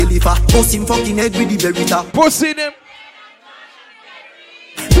Lucifer. Bust him fucking head with the Beretta. Pussy them.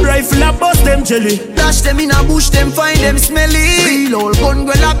 Rifle a bust them jelly. Dash them in a bush, them find them smelly. Real old gun,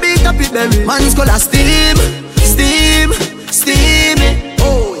 girl a beat up it berry. Man's gonna steam, steam, steam.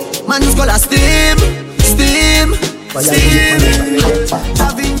 Oh, man's gonna steam, steam, steam.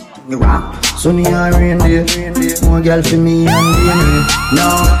 Sunny and rain day, more girl for me and DNA.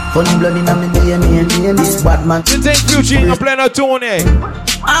 No, funny blood in my DNA. This bad man. You take Future in a plan of Tony.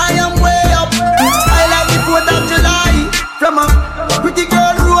 I am way up. I like the 4th of July. From a pretty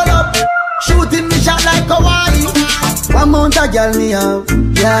girl roll up, shooting me shot like Hawaii. One mount a girl me have,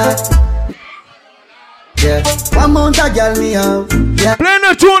 yeah. Yeah, one mount a girl me have, yeah. Plan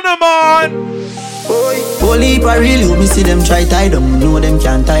of Tony, man. Holy for real, you me see them try tie down. Know them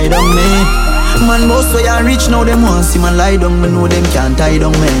can't tie down me. Man, most way are rich now. Them want see man lie down. Me know them can't tie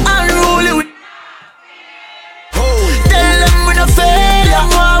down me. Unruly with. Tell them we no fail.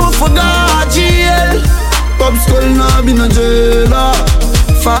 I'm we forgot jail. Pop skull now be no jailer.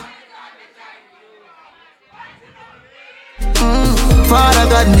 Father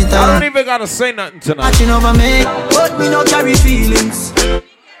God me tell. I don't even gotta say nothing tonight. Watching over me, but me no carry feelings.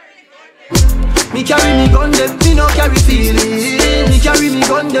 Me carry me gun them, me no carry feelings. Me carry me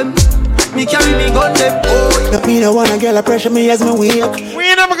gun them, me carry me gun them. Oh, me no wanna get a pressure me as me wake. We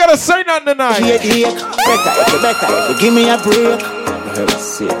ain't never gonna say nothing tonight. Better, give me a break.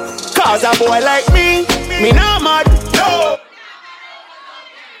 Cause a boy like me no mad. No.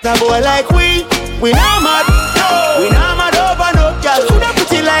 A boy like we no mad. No. We no mad over no girl. Coulda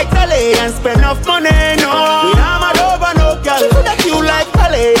pretty like Dolly and spend enough money. No. We no mad over no girl. Coulda cute like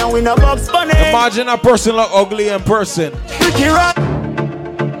Dolly and we no Bugs Bunny. Imagine a person look ugly in person. Ricky Rock.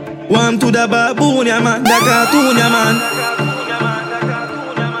 One to the baboon, yeah man. The cartoon, yeah man.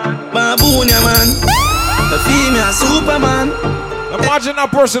 Baboon, yeah man. The female Superman. Imagine a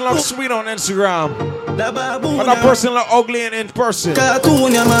person look sweet on Instagram. And a person look ugly in person.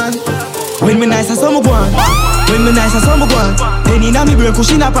 Cartoon, yeah man. When me nice and some go on. When me nice and some go on. Then inna me brain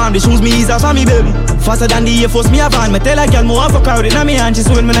cushion up on the shoes me is a for me baby. Faster than the Air Force me a van. Me tell a girl more for crowd inna me hand. She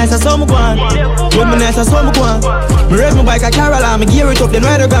say when me nice and some go on. When me nice and some go on. Me raise my bike a Caroline. Me gear it up then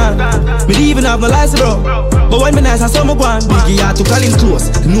ride a gun. Me even have my license bro. But when me nice and some go on. Biggie had to call him close.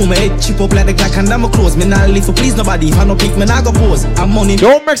 Know me head chip up like the clock and I'm close. Me not live for please nobody. If I no pick me not go pose. I'm money.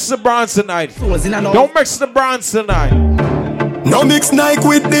 Don't mix the brands tonight. Don't mix the brands tonight. No mix Nike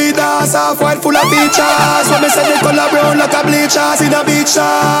with Adidas, half white full of features. When me say the color brown like a bleachers in a beach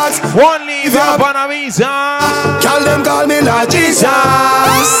shorts. One leave up on a visa. Call them call me like Jesus.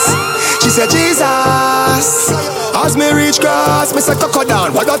 She said Jesus. As me reach grass, me say cocoa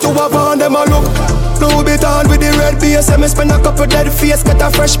down. What got you up on them a look? Blue bit on with the red base. And me spend a couple dead face. Get a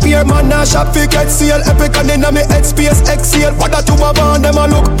fresh pair, man, now shop fi get seal. Epic and inna me head space exhale. What got you up on them a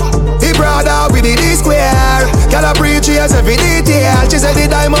look? He brother with the D-square. Girl a preach, he has every detail. She said the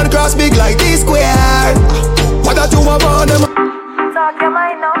diamond cross big like D-square. What got you up on them? Talk your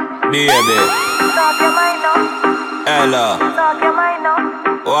mind now. Baby. Talk your mind now. Hello. Talk your mind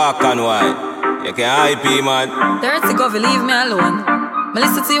now. Walk and wine. You can hype me, man. Dirty go, leave me alone. I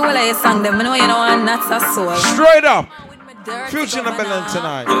listen to you while I sing them. I know you know I'm not so soul. Straight up. Future in the building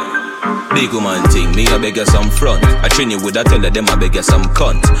tonight. Big woman thing, me a beg you some front. I train you with a tell them I beg you some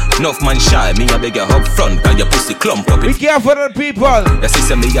cunt. Enough man shy, me a beg you up front. Cause your pussy clump up. Be careful of the people. Your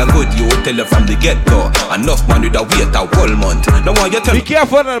sister me a good, you tell her from the get-go. Enough man with a wait a whole month. No one you tell. Be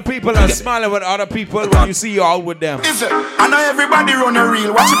careful of the people and smiling with other people when you see you all with them. Is it? I know everybody run a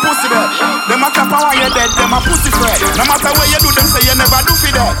reel. Watch your pussy there. Them a clap while you're dead. Them a pussy friend. No matter what you do, them say you never do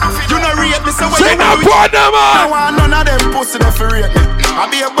for that. You know rate me, so when you do it. No one none of them pussy there for rate me. I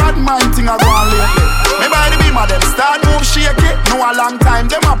be a bad mind thing I go on lately. Me by the beam of them start move shake it. No a long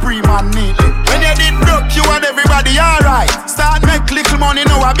time, them a pre-man neatly. When you did broke, you and everybody alright. Start make little money,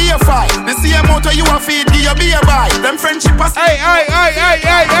 now I be a fight. The same motor you a feed, give you be a buy. Them friendship a hey.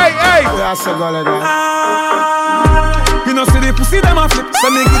 You know see the pussy them a flip. So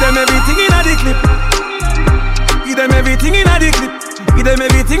me give them everything in a the clip. Give them everything in a the clip. Give them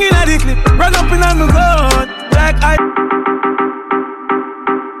everything in a the clip. Run up in on the gun like I.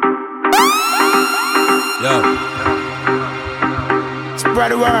 Yo.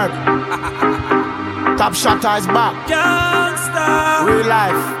 Spread the word. Top Shotter is back. Gangsta. Real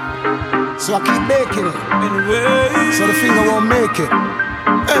life. So I keep making it. Anyway. So the finger won't make it.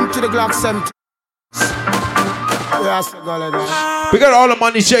 Empty the Glock 70. We got all the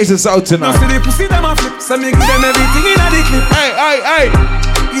money chasers out tonight. See the pussy them a flip. So me give them everything in a the clip. Hey.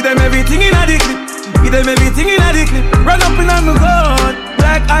 Give them everything in a the clip. Give Feed them everything in a dick. Run up in on the gun.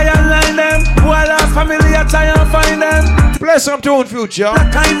 Like iron line them. Who I lost family, I try and find them. Play some tune, Future. The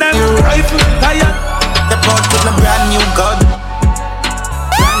kind of rifle, tired. The pot with a brand new gun.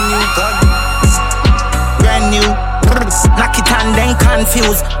 Brand new gun. Brand new. Knock it and then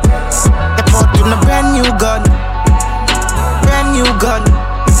confused. The pot with a brand new gun. Brand new gun.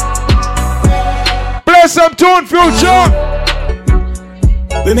 Play some tune, Future.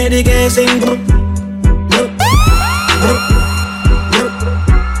 We made the game sing.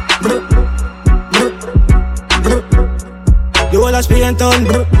 You all a spin and turn.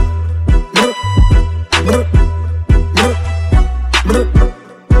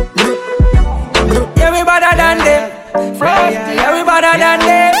 Everybody done them. Everybody done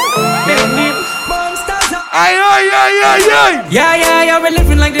them. Yeah, we're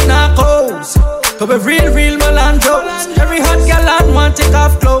living like the narcos. Cause we're real Melandros. Every hot gal and want take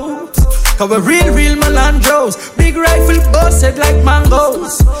off clothes. Cause we're real Melandros. Big rifle busted like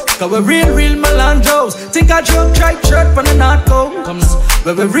mangoes. Cause we're real Melandros. Think I drunk tripe shirt from the narco. Come now,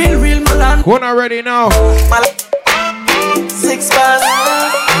 but we're real Melandros. One already now. 6 bars.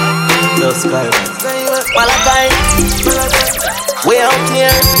 No sky. We out here.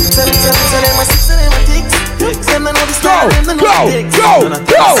 Tell them my six and them my ticks. Them know the style, them know the ticks. Go.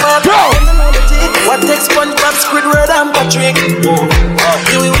 What takes SpongeBob, Squidward and Patrick?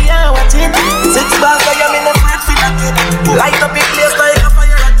 Here we are watching. 6 bars, I am in the flat for that kid. Light up in place like a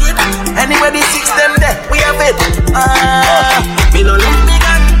fire rocket. Anywhere the 6 them there, we have it. Me no leave me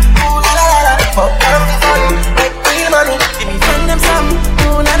gun. Ooh la la la. Fuck every fun. Make me money. Give me friend them some.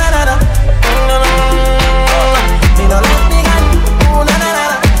 Ooh la la la. Me no leave me gun. Ooh la la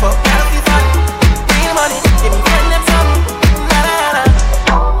la. Fuck every fun. Real money. Give me friend them some. La la la.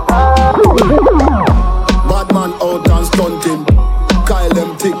 Bad man out and stunting. Kyle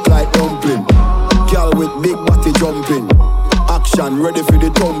them thick like dumpling. Girl with big body jumping. Action ready for the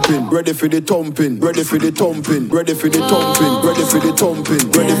thumping. Ready for the thumping. Ready for the thumping. Ready for the thumping. Ready for the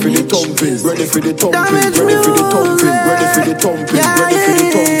thumping. Ready for the thumping. Ready for the thumping. Ready for the thumping. Ready for the thumping. Ready for the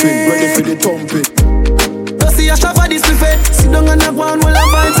thumping. Ready for the thumping. Don't see a shop for this buffet. Sit down on the ground while I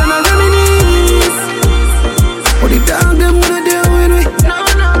vibes and I reminisce. What the dog them wanna deal with me?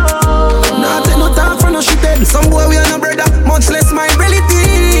 No, take no time for no shit. Some boy we are no brother, much less my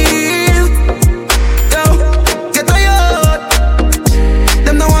relative. Yo, get tired.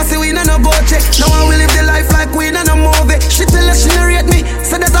 Them no want see we no go check. Now I will live the life like we no movie. She tell us she no rate me,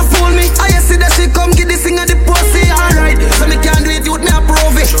 so that I fool me. I see that she come get this thing at the pussy, alright. So me can't do it, youth me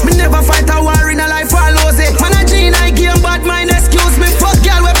approve it. Me never fight a war in a life, I lose it. Man a G, I game bad mind, excuse me. Fuck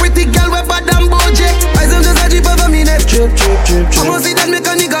girl, we pretty girl, we bad and bougie. I say just a jeep over me neck. I must see that make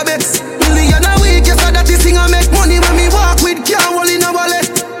a nigga vex. Million a week, yes, so that this thing I make money when me walk with can't hold in a wallet.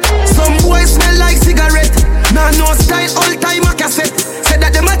 Some boys smell like cigarette. Nah, no style, all time a cassette. Said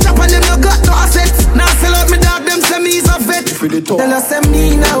that them a chop and them no got no assets. Now sell out me dog, them say me is a vet. Tell us say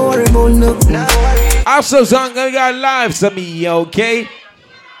me now worry about no. I'm so song, we got live to me, okay?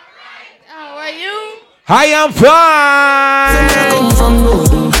 How are you? I am fine. Come from no,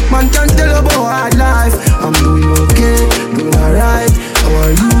 man can't tell about hard life. I'm doing okay, doing alright. How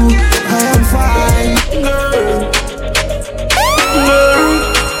are you? I am fine, girl.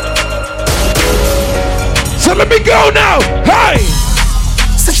 So let me go now. Hey.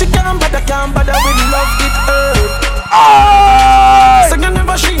 So she can't bother with love it hurt. Oh. So you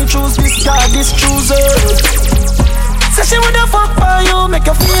never she choose this guy, this chooser. So she wanna fuck for you, make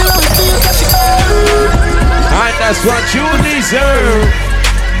you feel how you feel that she hurt. And that's what you deserve.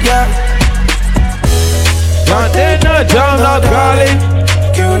 Yeah. Don't they know John not calling?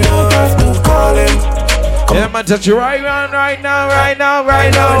 You don't have to call him. Yeah, man, touch you right now, right now.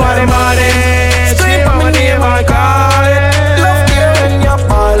 What am I? Scream my name, I call it. Love you when you're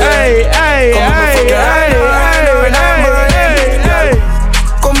falling. Hey.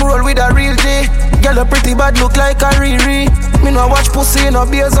 Come roll with a real G. Girl, a pretty bad look like a Riri. Me no watch pussy no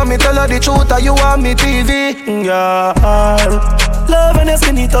beers, so me tell her the truth. You want me TV? Yeah. Love and your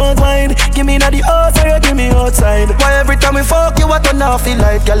skinny tongue wine. Give me na the outside, give me outside. Why every time we fuck you, what on feel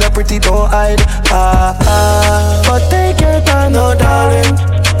like? Girl, you pretty, don't hide. But take your time, no darling.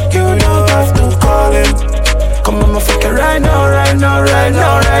 You don't have to call him. Come on, my fuck you right now in the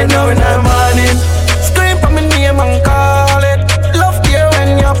morning. Scream for me name and call it. Love you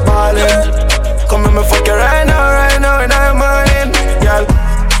when you're falling. Come on, my fuck you right now in the morning, girl.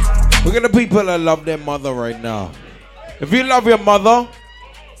 We're gonna people that love their mother right now. If you love your mother,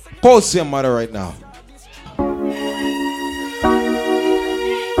 post your mother right now.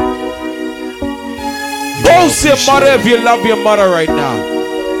 Post your mother if you love your mother right now.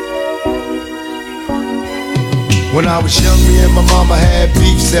 When I was young, me and my mama had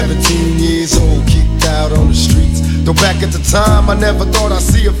beef. 17 years old, kicked out on the streets. Though back at the time, I never thought I'd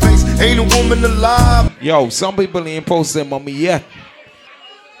see her face. Ain't a woman alive. Yo, some people ain't posting mommy yet.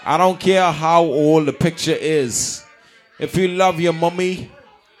 I don't care how old the picture is. If you love your mommy,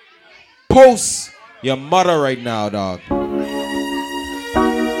 post your mother right now, dog.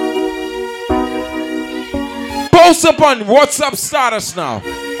 Post up on WhatsApp status now.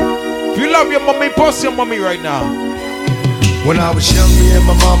 If you love your mommy, post your mommy right now. When I was young, me and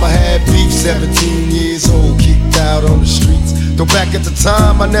my mama had beef. 17 years old, kicked out on the streets. Though back at the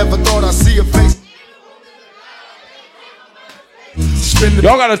time, I never thought I'd see her face.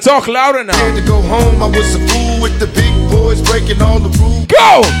 Y'all gotta talk louder now. Had to go home, I was a fool with the big boys, breaking all the rules.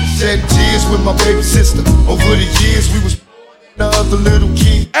 Go! Shed tears with my baby sister. Over the years, we was another little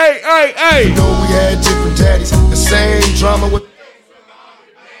kid. Hey, hey, hey! You know we had different daddies, the same drama with.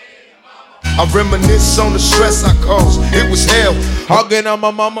 I reminisce on the stress I caused. It was hell. Hugging on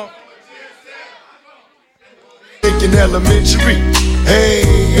my mama. Thinking elementary.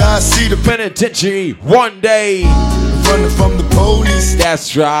 Hey, I see the penitentiary one day. Running from the police.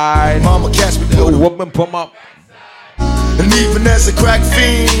 That's right. Mama catch me. Little woman put up. And even as a crack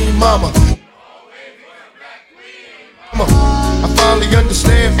fiend, mama. I finally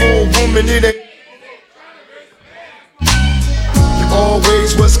understand for a woman it ain't. You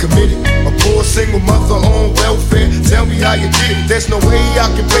always was committed. A poor single mother on welfare. Tell me how you did it. There's no way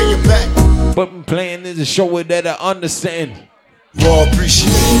I can pay you back. But I'm playing is to show it that I understand. You all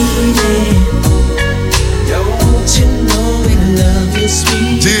appreciate it. Don't you know we love you,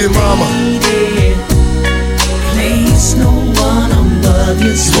 sweet dear mama? Place no one above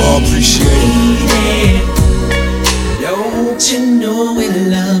you, sweet. You all appreciate it. Don't you know we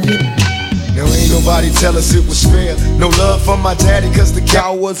love you? Now ain't nobody tell us it was fair. No love from my daddy cause the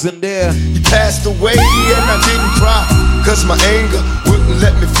cow wasn't there. He passed away and I didn't cry cause my anger wouldn't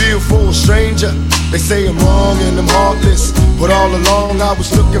let me feel for a stranger. They say I'm wrong and I'm heartless, but all along I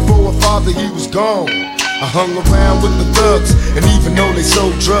was looking for a father, he was gone. I hung around with the thugs, and even though they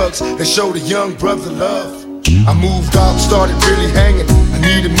sold drugs, they showed a young brother love. I moved out, started really hanging. I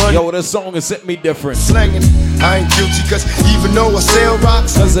needed money. Yo, this song has hit me different. Slanging. I ain't guilty, cause even though I sell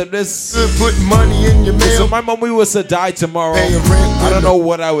rocks, cause of this, put money in your mail. So my mommy was to die tomorrow. Rent, I don't know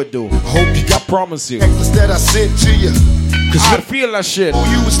what I would do. I hope you got promise you. Necklace that I sent to you. Cause I feel that shit. Oh,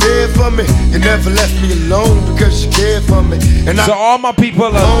 you was there for me. You never left me alone because you cared for me. And so all my people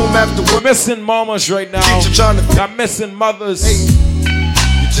are home after work. Missing mamas right now. Got missing mothers.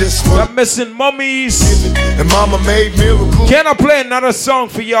 Got missing mummies. And mama made miracles. Can I play another song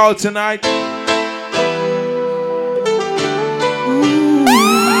for y'all tonight?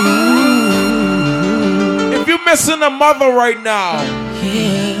 If you're missing a mother right now,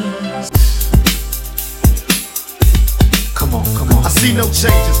 I see no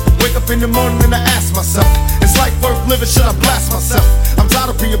changes. Wake up in the morning and I ask myself, is life worth living? Should I blast myself? I'm tired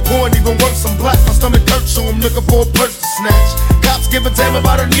of being poor and even worse, I'm black. My stomach hurts, so I'm looking for a purse to snatch. Cops give a damn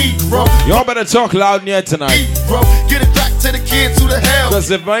about a Negro. Y'all better talk loud in here tonight. Bro, get it back to the kids who the hell. Cause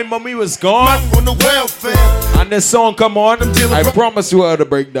if my mommy was gone on the welfare and this song come on, I promise you her to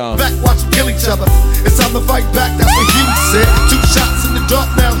break down. Back, watch them kill each other. It's time to fight back, that's what Huey said. 2 shots in the dark,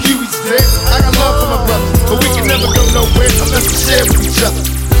 now Huey's dead. I got love for my brother, but we can never go nowhere unless we share with each other.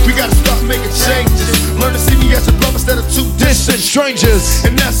 We gotta start making changes. Learn to see me as a brother instead of 2 distant strangers.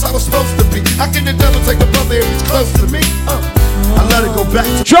 And that's how it's supposed to be. How can the devil take my brother if he's close to me? I let it go back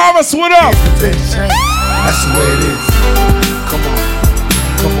to Travis, what up? That's the way it is. Come on,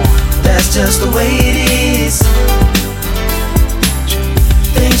 come on. That's just the way it is.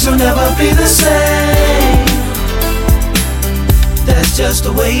 Things will never be the same. That's just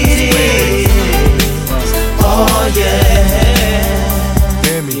the way it is. Oh yeah.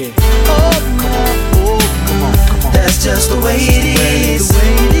 That's just the way it is.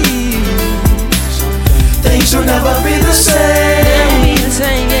 Things will never be the same.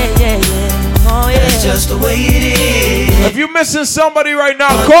 That's just the way it is. If you're missing somebody right now,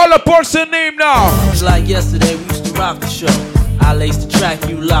 call a person name now. It's like yesterday we used to rock the show. I laced the track,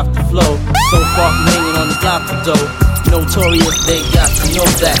 you locked the flow. So far from hanging on the block for dough. Notorious, they got to know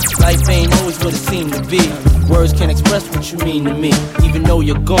that life ain't always what it seemed to be. Words can't express what you mean to me. Even though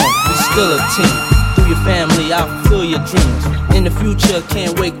you're gone, we're still a team. Through your family, I'll fulfill your dreams. In the future,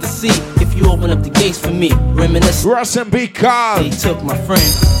 can't wait to see if you open up the gates for me. Reminisce. Russ and be calm. They took my friend.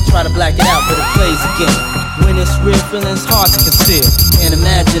 Try to black it out, but it plays again. When it's real, feeling's hard to conceal. Can't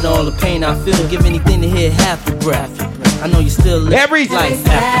imagine all the pain I feel. Give anything to hear half your breath. I know you still live everything. Life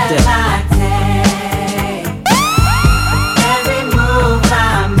after death.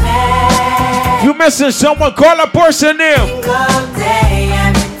 missing someone, call a person name. Every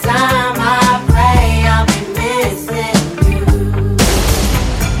time I pray, I'll be missing you.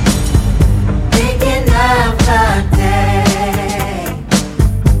 Thinking of the day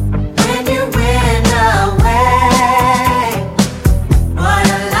when you went away. What a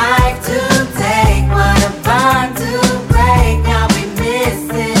life to take, what a bond to break. I'll be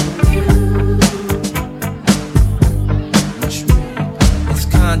missing you. It's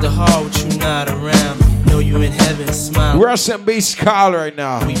kinda hard with you not around. Know you in heaven, smile. Rest in peace, Carl, right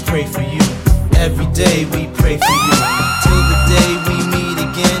now. We pray for you. Every day we pray for you. Till the day we meet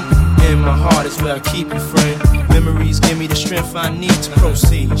again. In my heart is where I keep you, friend. Memories give me the strength I need to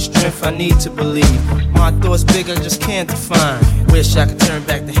proceed. Strength I need to believe. My thoughts big, I just can't define. Wish I could turn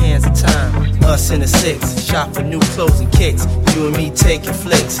back the hands of time. Us in the six, shop for new clothes and kicks. You and me taking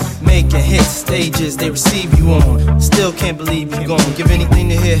flicks, making hits. Stages they receive you on. Still can't believe you're gone. Give anything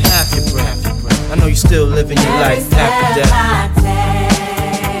to hear half your breath. I know you still living your life after death.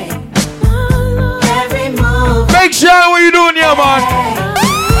 Make sure what you doing here, man.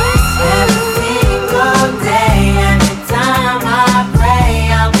 Every single day, every time I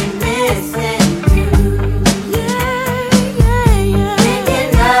pray, I'll be missing you.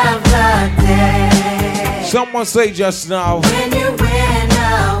 Thinking of the day Someone say just now, when you went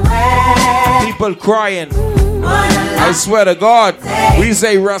away. people crying. I swear to God, we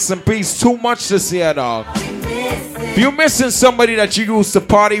say rest in peace too much this year, dog. If you missing somebody that you used to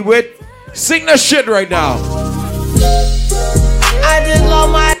party with, sing that shit right now. I just love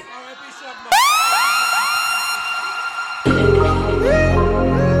my.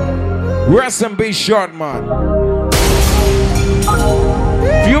 Rest in peace, short man.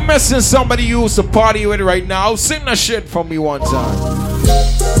 If you missing somebody you used to party with right now, sing that shit for me one time.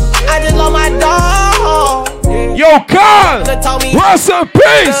 I just love my dog. Yo, Carl! Rest in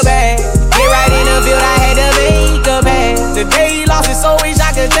peace! Get right in the field, I had to make a bag. The day he lost it, so wish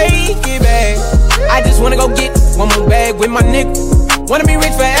I could take it back. I just wanna go get one more bag with my nigga. Wanna be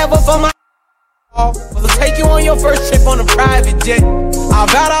rich forever for my. We'll take you on your first trip on a private jet. I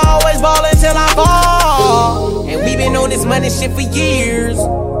vow to always ball until I fall. And we been on this money shit for years.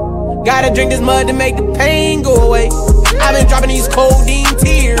 Gotta drink this mud to make the pain go away. I've been dropping these codeine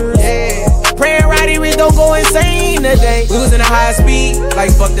tears. Yeah. Praying Roddy Rich don't go insane today. We was in a high speed,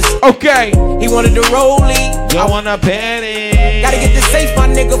 like fuck this. Okay. He wanted the rollie. I wanna panic. Gotta get the safe, my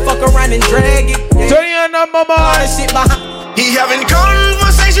nigga. Fuck around and drag it. Yeah. Turn your number, All man. the shit behind. He having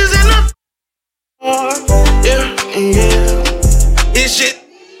conversations in the yeah. It's shit.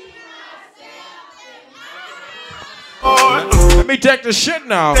 Let me take the shit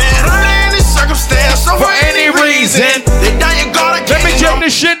now. Any circumstance, so for any reason, they dying God. Let me check the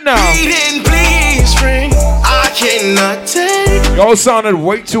shit now. Please, friend, I cannot take. Y'all sounded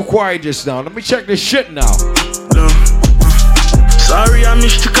way too quiet just now. Let me check this shit now. Sorry I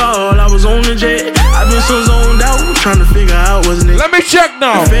missed your call, I was on the jet. I've been so zoned out, trying to figure out what's next. Let me check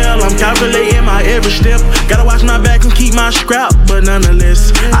now. I feel I'm calculating my every step. Gotta watch my back and keep my scrap, but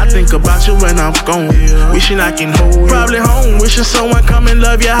nonetheless, I think about you when I'm gone. Wishing I can hold you. Probably home, wishing someone come and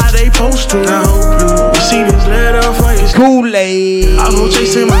love you how they supposed to. I hope you receive this letter for your Kool-Aid. I go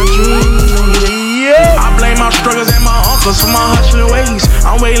chasing my dreams. Yeah. I blame my struggles and my uncles for my hustling ways.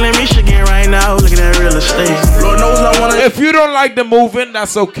 I'm waiting in Michigan right now, look at that real estate. Lord knows I wanna. If you don't like the moving,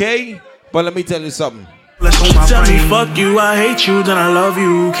 that's okay. But let me tell you something. She tell me fuck you, I hate you, then I love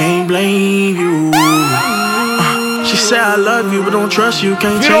you, can't blame you. She said I love you, but don't trust you,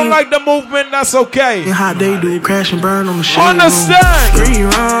 can't If you change. don't like the movement, that's okay. And how they do, crash and burn on the shit. Understand? Free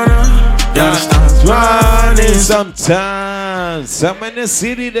runner, gotta stop Running sometimes. I'm in the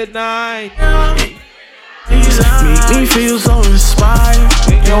city tonight. Make me feel so inspired.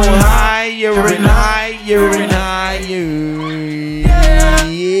 You're higher and higher and higher.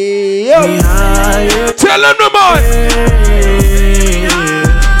 Yeah. Tell them the man.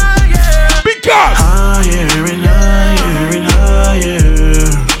 Because higher and higher and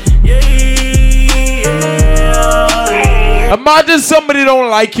higher. imagine somebody don't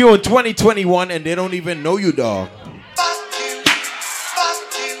like you in 2021 and they don't even know you, dog.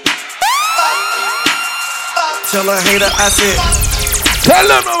 Tell a hater I said. Tell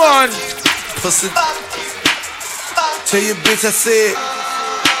them the man. Pussy. Tell your bitch I said.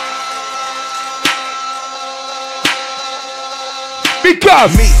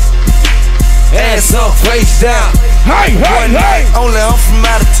 Because me. Ass up, face down. Hey, hey, hey. Only I'm from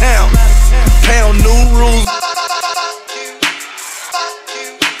out of town. Pound new rules.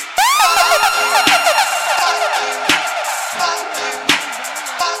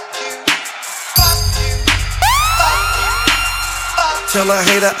 Tell a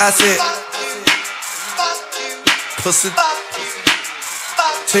hater I said. pussy.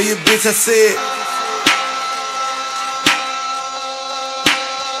 Tell your bitch I said.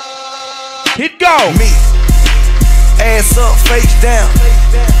 Hit go. Me. Ass up, face down.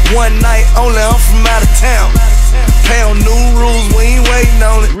 One night only, I'm from out of town. Pound new rules, we ain't waiting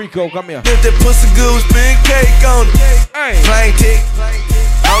on it. Rico, come here. If that pussy good, spin cake on it. Hey. Plane ticket,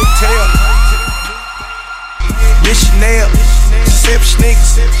 hotel. Missionary, sip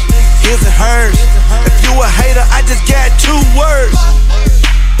sneakers, his and hers. If you a hater, I just got 2 words.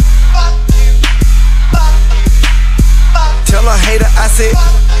 Tell a hater I said.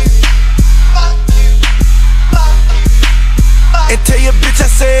 And tell your bitch I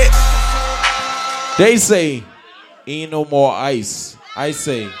said. They say, ain't no more ice. I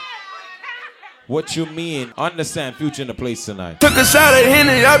say, what you mean? Understand Future in the place tonight. Took a shot at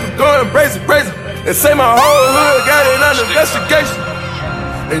Henny, I been going crazy. They say my whole hood got it under investigation.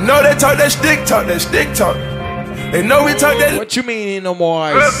 They know they talk that stick talk. They know we talk that. What you mean ain't no more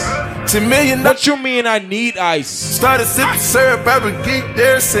ice? 10 million. What you mean I need ice? Started sipping syrup, I've been geeked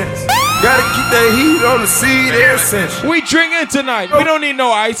ever since. Gotta keep that heat on the seed ever since. We drinking tonight. We don't need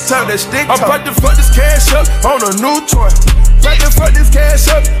no ice. Talk that stick talk. I'm about to fuck this cash up on a new toy. About to fuck this cash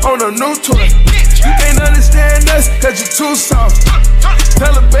up on a new toy. You can't understand us cause you too soft.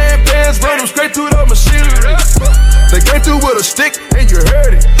 Taliban bands run them straight through the machinery. They came through with a stick and you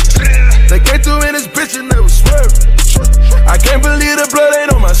heard it. They came through in this bitch and they was swerving. I can't believe the blood ain't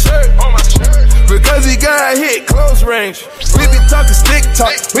on my shirt. Because he got hit close range. We be talking stick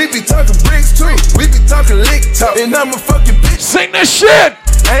talk. We be talking bricks too. We be talking lick talk. And I'm a fucking bitch. Sing the shit.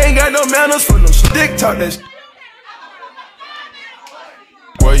 I ain't got no manners for no stick talk. That's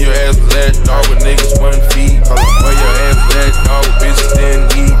where your ass was at, dog, with niggas 1 feet. Where your ass was at, dog, with bitches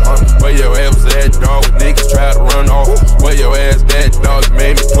didn't eat. Where your ass was at, dog, with niggas try to run off. Where your ass at, dog, you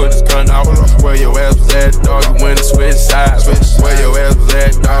made me put his gun out. Where your ass was at, dog, you went and switched sides. Where your ass was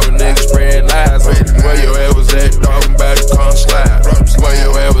at, dog, with niggas spread lies. Where your ass was at, dog, I'm about to come slide. Where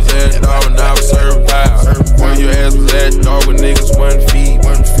your ass was at, dog, and I was serving pies. Where your ass was at, dog, with niggas 1 feet.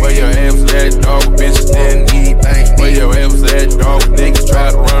 Where your ass was at, dog, with bitches didn't eat. Where your ass was at, dog, with niggas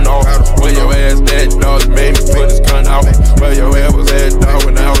try to run off. Where your ass at, dog, made me put his gun out. Where your ass was at, dog,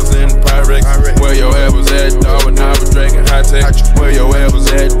 when I was in the Pyrex. Where your ass was at, dog, when I was drinking high tech. Where your ass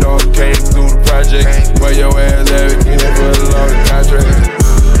was at, dog, came through the project. Where your ass at, again for the law and contract.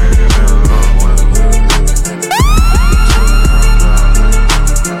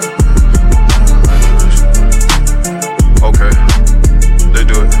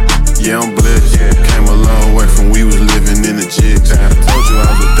 Yeah, I'm blessed. Came a long way from we was living in the jigs. Told you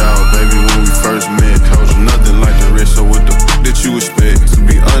I was a dog, baby, when we first met. Told you nothing like the rest, so what the that you expect? To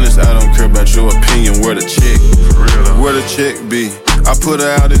be honest, I don't care about your opinion. Where the check? Where the check be? I put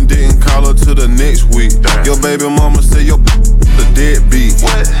her out and didn't call her till the next week. Your baby mama say your the deadbeat.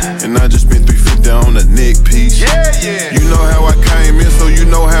 And I just spent $350 on a neck piece. You know how I came in, so you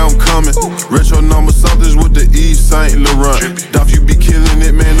know how I'm coming. Retro number somethings with the Yves Saint Laurent. Dolph, you be killing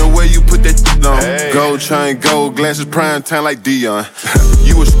it, man, the way you put that on. Gold chain, gold glasses, prime time like Dion.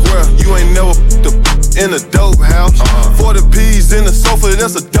 You a square, you ain't never in a dope house. 40 P's in the sofa,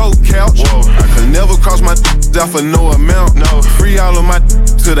 that's a dope couch. I could never cross my out for no amount. Free all of my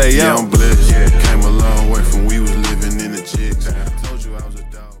till they out. I'm blessed. Came a long way from we was living in the jigs. Told you I was a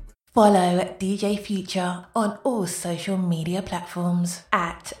dog. Follow DJ Future on all social media platforms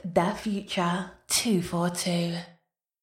at TheFuture242.